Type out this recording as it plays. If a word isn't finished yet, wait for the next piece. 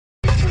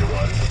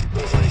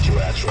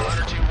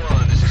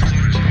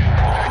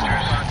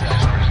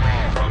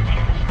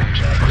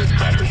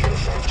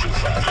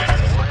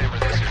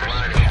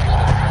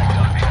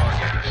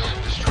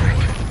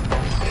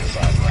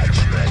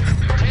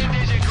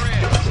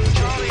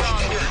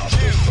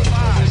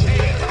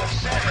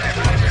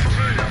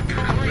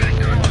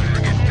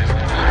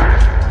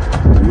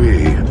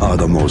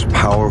The most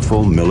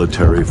powerful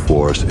military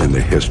force in the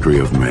history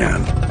of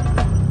man.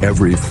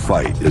 Every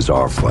fight is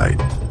our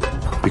fight.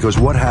 Because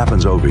what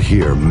happens over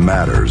here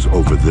matters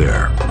over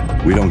there.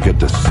 We don't get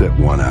to sit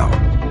one out.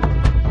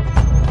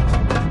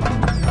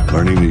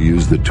 Learning to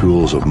use the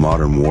tools of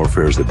modern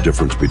warfare is the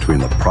difference between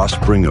the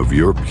prospering of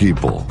your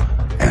people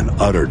and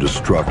utter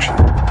destruction.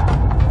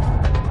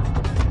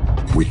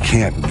 We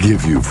can't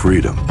give you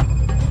freedom,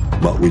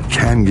 but we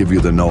can give you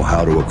the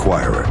know-how to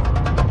acquire it.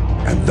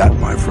 And that,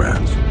 my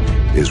friends,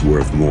 is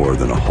worth more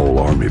than a whole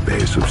army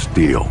base of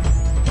steel.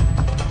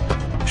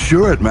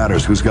 Sure, it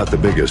matters who's got the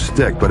biggest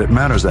stick, but it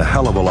matters a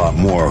hell of a lot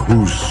more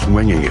who's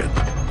swinging it.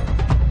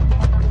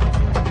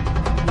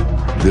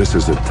 This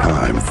is a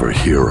time for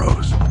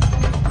heroes,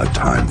 a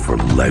time for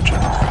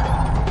legends.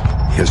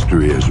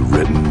 History is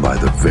written by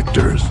the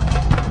victors.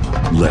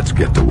 Let's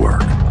get to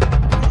work.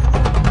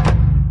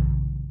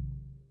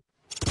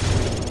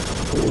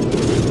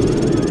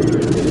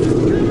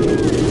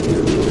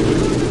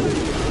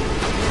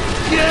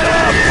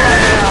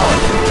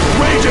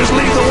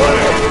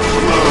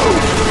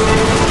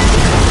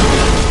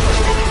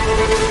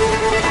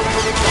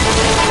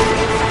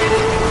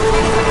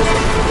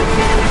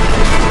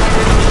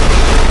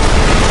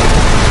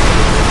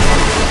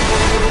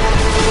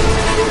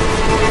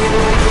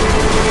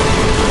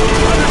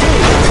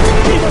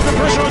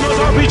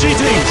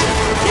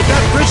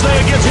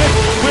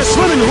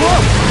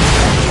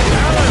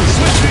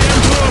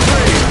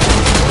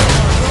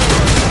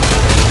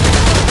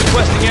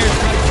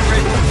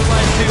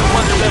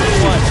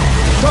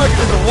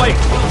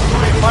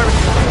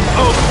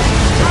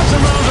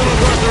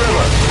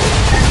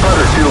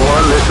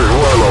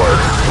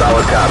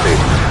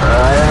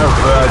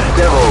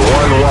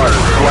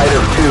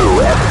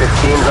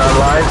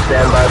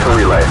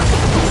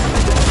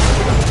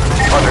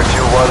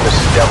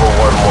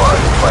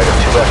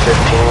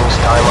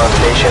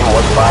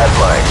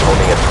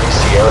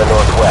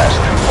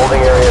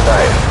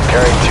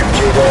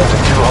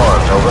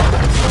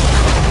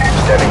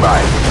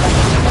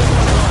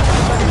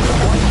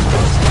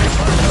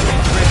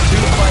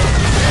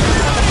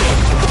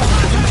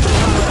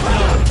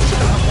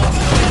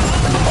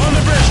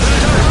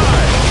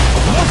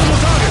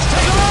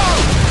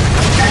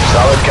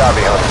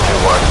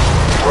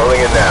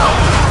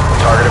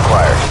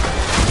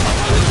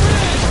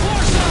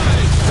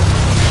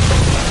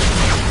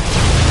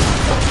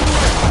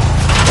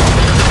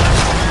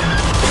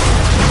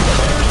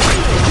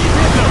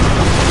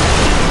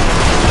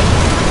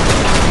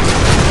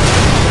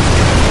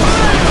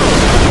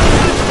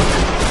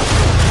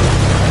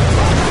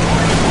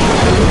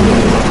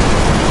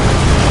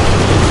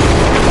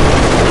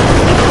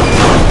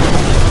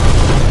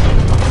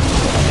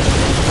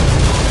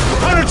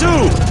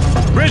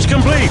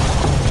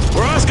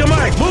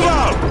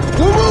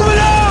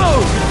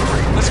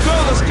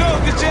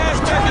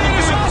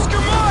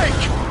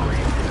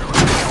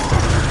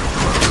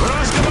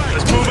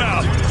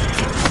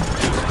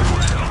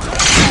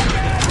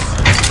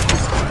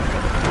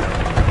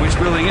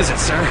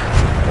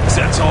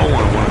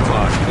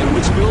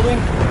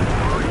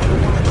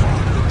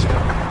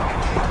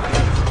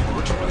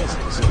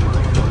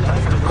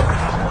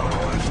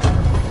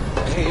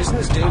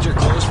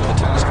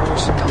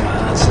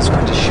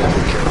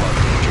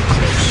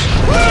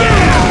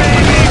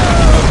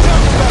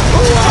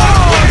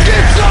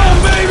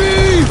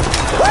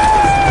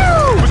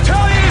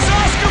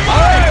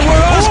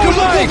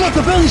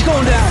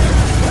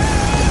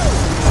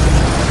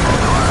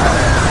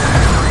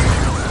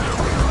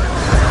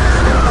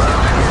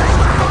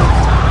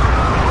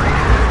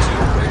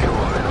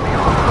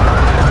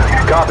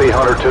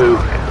 Hunter 2.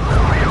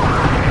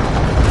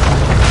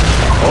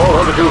 All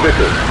Hunter 2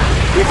 victors,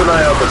 keep an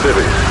eye out for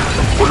civvies.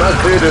 We're not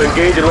clear to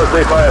engage unless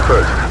they fire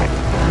first.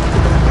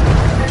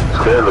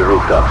 Clear the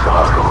rooftops to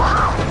hostiles.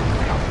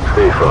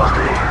 Stay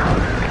frosty.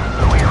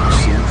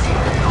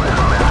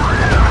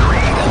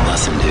 I got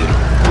nothing, dude.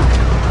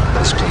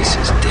 This place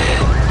is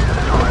dead.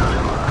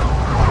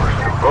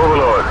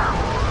 Overlord,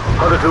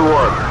 Hunter 2-1.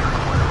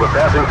 We're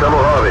passing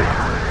Tunnel Harvey.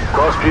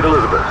 Cross Street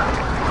Elizabeth.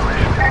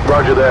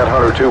 Roger that,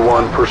 Hunter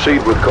 2-1.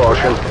 Proceed with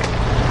caution.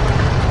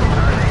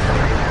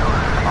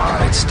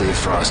 Alright, stay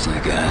frosty, you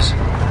guys.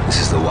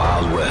 This is the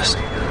Wild West.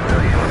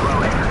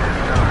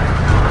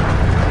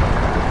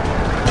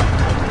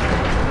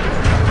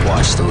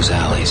 Watch those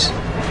alleys.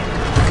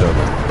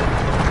 Cover.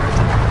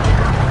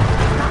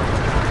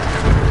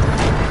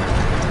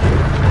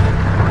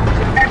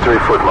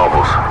 3-foot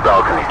mobiles.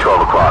 Balcony,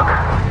 12 o'clock.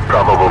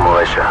 Probable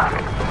militia.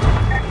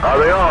 Are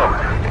they armed?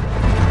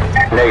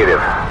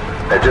 Negative.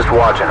 They're just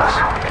watching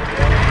us.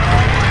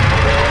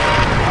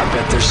 I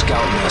bet they're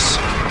scouting us.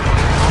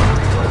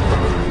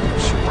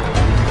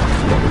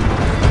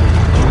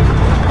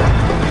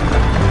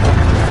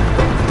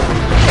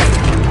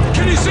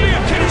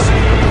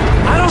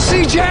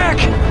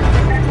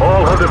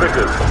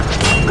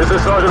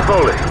 Sergeant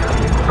Foley.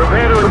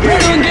 Prepare to engage. Prepare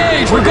to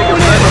engage. We're going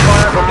in. Sniper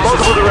fire from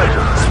multiple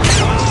directions.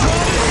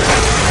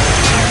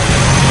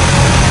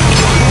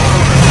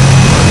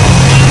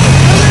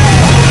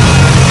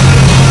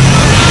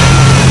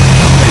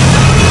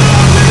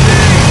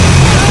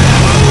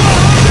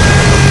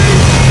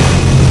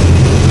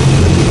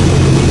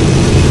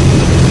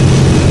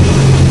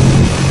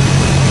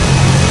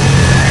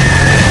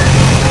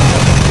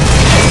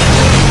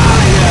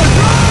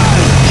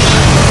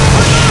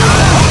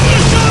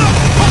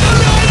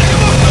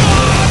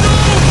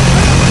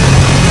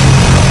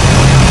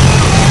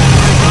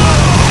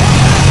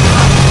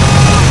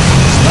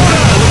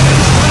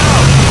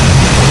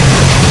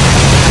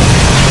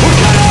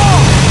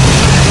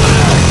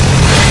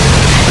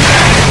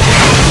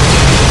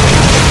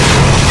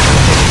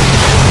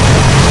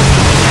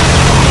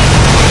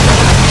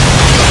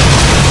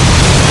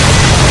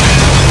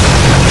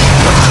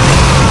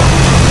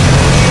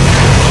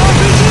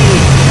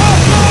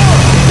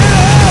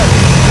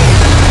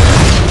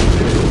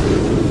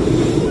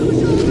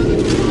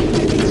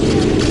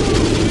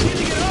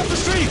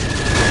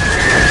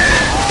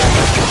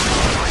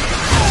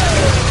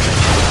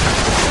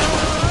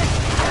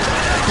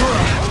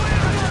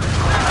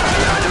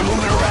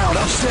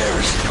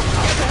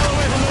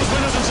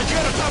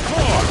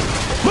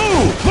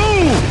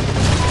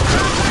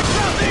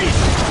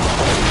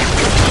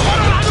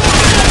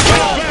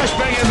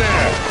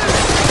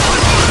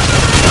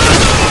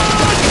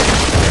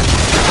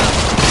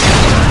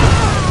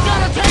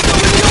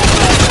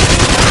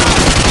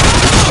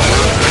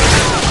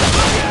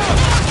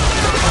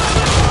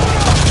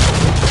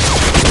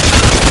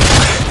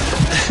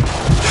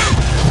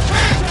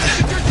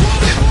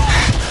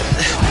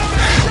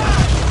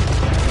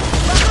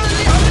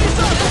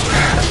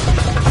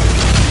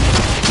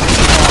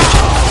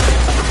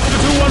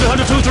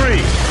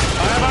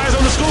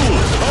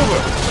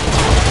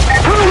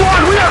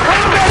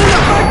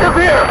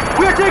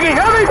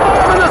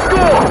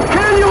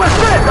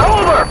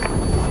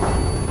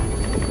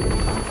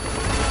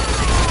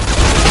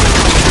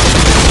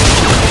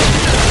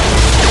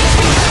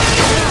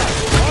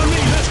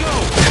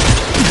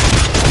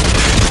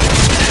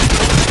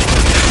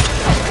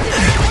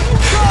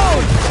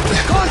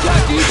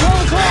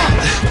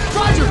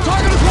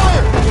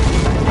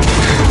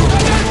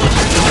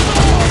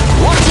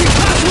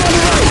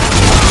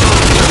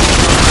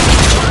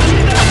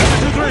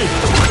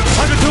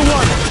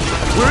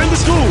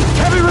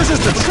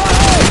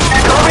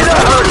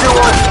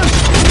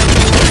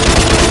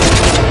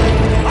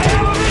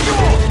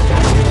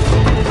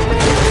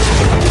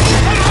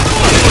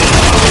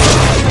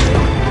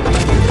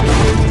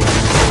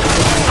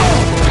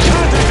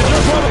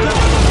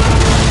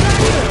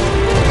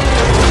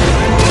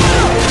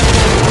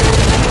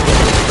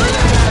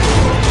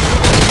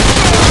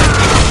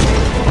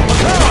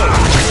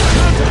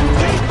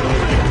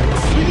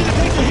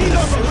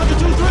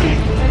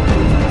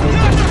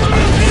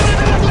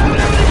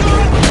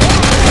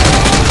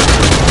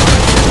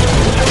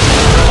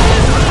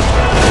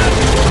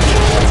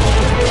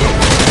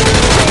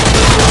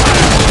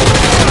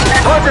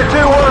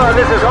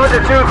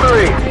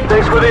 MW2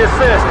 thanks for the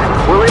assist.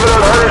 We're leaving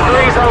on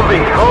 103's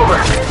Humvee.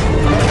 Over.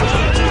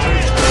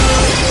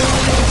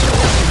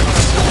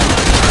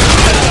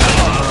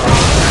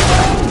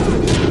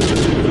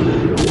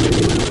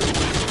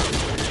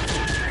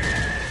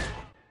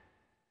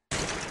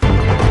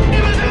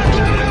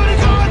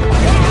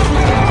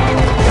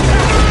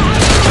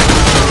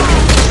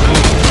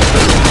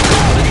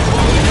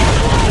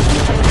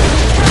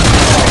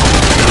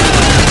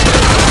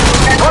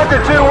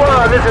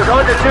 This is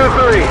Hunter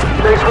 2-3.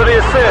 Thanks for the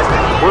assist.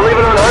 We're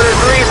leaving on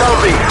 103's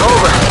Humvee.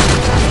 Over.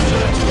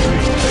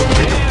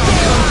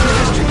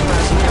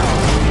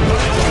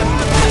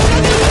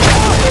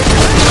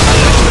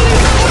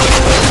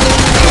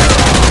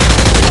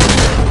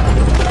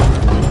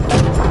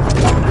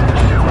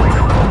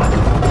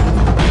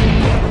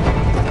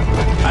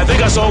 I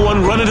think I saw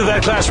one run into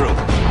that classroom.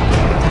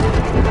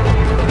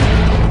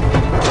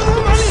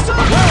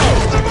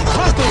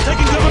 Hostile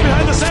taking cover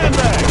behind the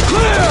sandbag.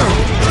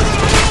 Clear!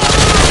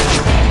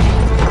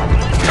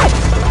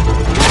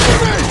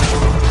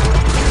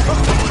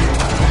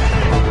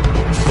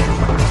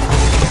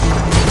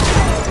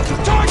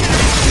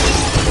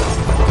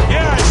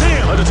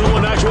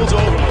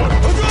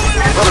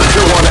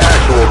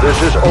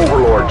 This is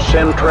Overlord.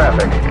 Send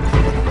traffic.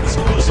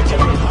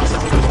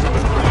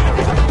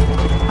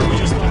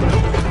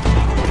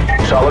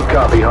 Solid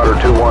copy, Hunter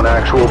 2-1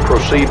 actual.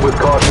 Proceed with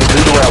caution to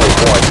the rally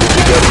point.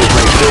 DPWs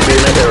may still be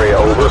in the area.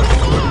 Over.